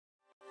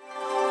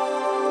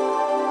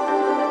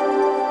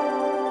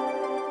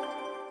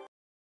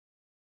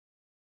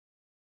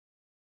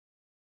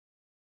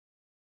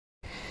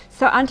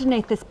So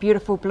underneath this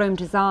beautiful bloom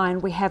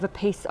design, we have a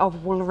piece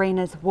of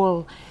Woolerina's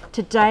wool.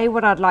 Today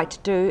what I'd like to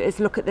do is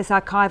look at this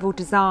archival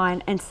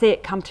design and see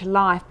it come to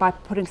life by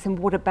putting some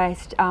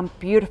water-based,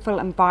 beautiful,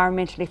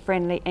 environmentally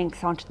friendly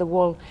inks onto the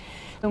wool.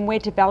 When we're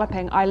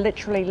developing, I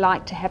literally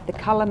like to have the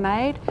colour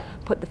made,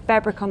 put the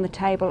fabric on the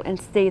table and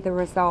see the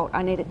result.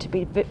 I need it to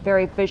be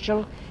very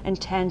visual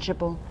and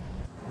tangible.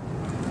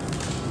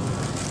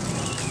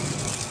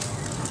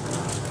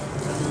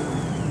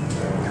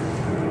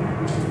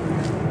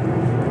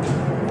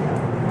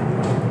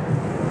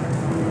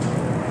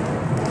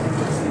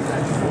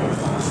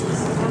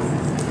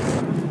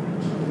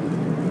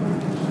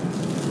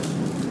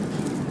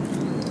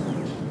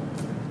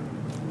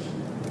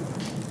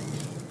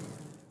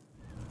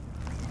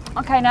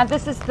 Okay, now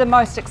this is the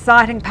most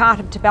exciting part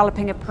of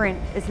developing a print,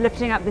 is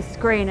lifting up the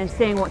screen and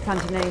seeing what's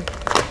underneath.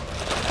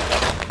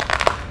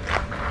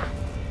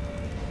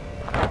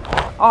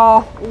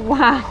 Oh,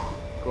 wow.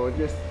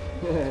 Gorgeous.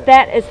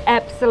 That is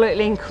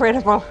absolutely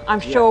incredible. I'm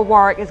sure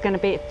Warwick is going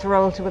to be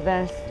thrilled with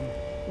this.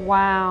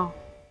 Wow.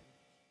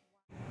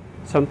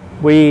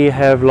 We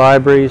have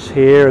libraries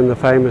here, and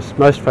the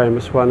most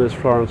famous one is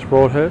Florence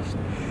Broadhurst.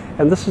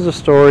 And this is a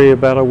story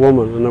about a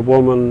woman, and a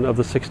woman of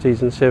the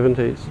 60s and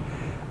 70s.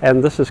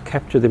 And this has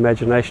captured the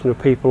imagination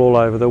of people all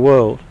over the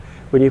world.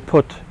 When you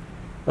put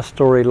a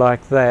story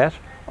like that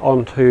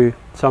onto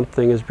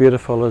something as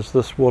beautiful as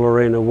this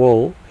Woolerina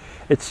wool,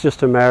 it's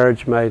just a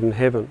marriage made in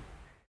heaven.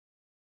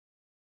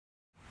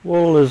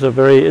 Wool is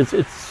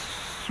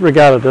it's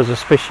regarded as a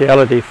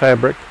speciality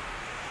fabric.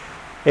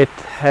 It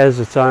has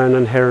its own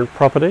inherent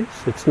properties.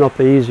 It's not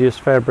the easiest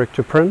fabric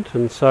to print,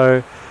 and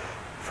so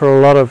for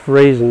a lot of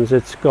reasons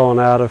it's gone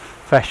out of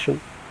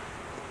fashion.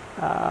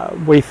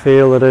 We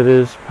feel that it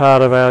is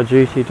part of our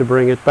duty to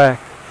bring it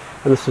back,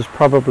 and this is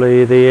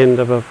probably the end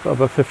of a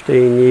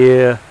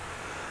 15-year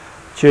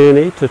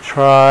journey to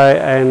try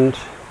and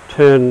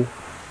turn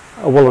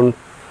a woolen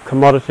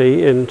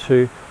commodity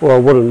into, or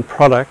a woolen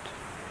product,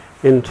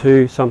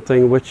 into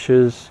something which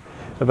is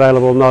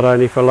available not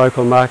only for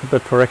local market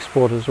but for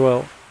export as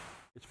well.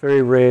 It's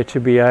very rare to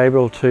be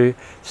able to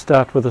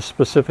start with a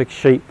specific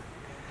sheep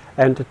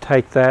and to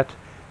take that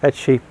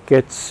sheep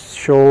gets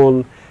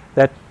shorn,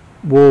 that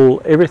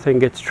wool, everything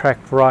gets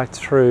tracked right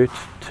through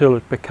till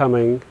it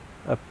becoming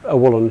a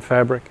woolen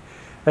fabric.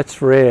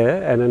 That's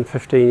rare, and in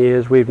 15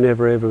 years we've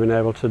never ever been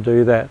able to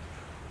do that.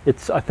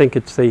 I think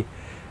it's the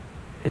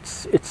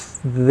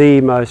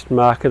most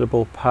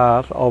marketable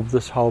part of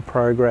this whole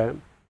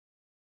program.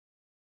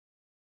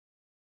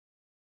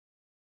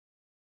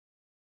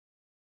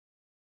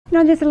 You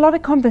know, there's a lot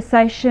of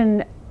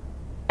conversation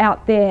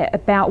out there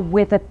about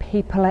whether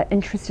people are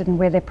interested in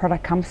where their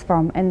product comes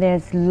from, and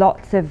there's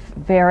lots of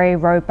very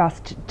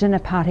robust dinner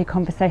party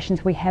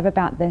conversations we have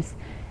about this.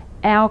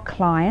 Our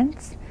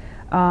clients,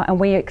 and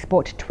we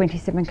export to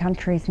 27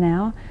 countries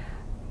now,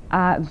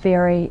 are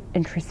very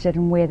interested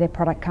in where their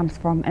product comes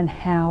from and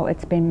how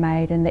it's been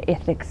made and the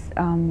ethics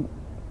and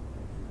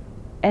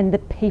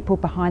the people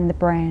behind the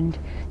brand.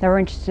 They're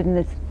interested in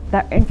this.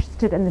 They're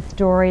interested in the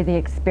story, the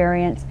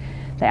experience.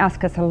 They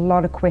ask us a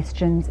lot of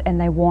questions and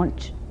they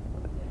want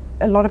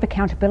a lot of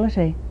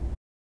accountability.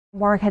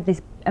 Warwick had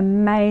these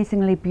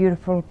amazingly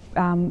beautiful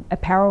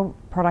apparel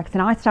products,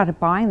 and I started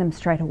buying them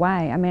straight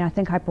away. I mean, I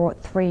think I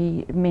bought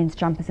 3 men's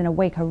jumpers in a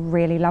week. I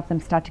really loved them.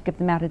 Started to give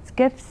them out as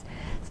gifts,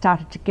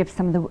 started to give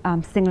some of the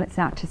singlets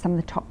out to some of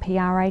the top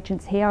PR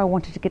agents here. I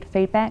wanted to get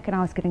feedback, and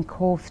I was getting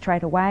calls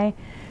straight away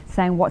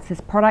saying, what's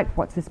this product,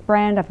 what's this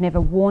brand, I've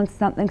never worn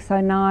something so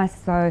nice,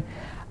 so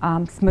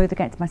smooth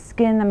against my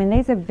skin. I mean,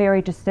 these are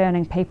very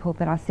discerning people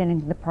that are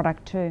sending the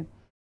product to.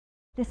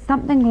 There's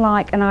something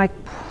like, and I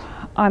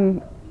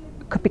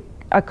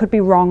could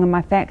be wrong in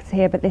my facts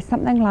here, but there's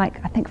something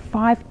like, I think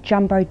 5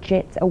 jumbo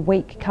jets a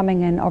week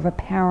coming in of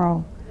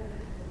apparel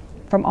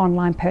from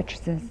online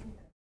purchases.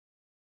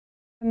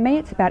 For me,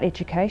 it's about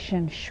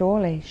education,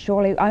 surely.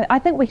 I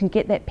think we can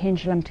get that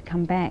pendulum to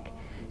come back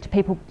to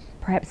people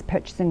perhaps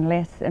purchasing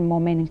less and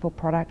more meaningful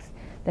products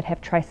that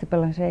have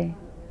traceability,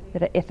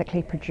 that are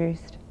ethically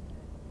produced.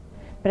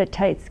 But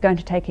it's going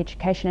to take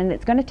education, and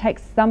it's going to take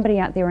somebody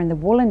out there in the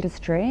wool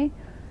industry,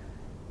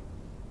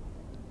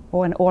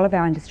 or in all of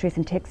our industries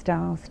and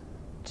textiles,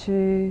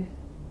 to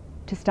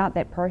start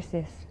that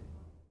process.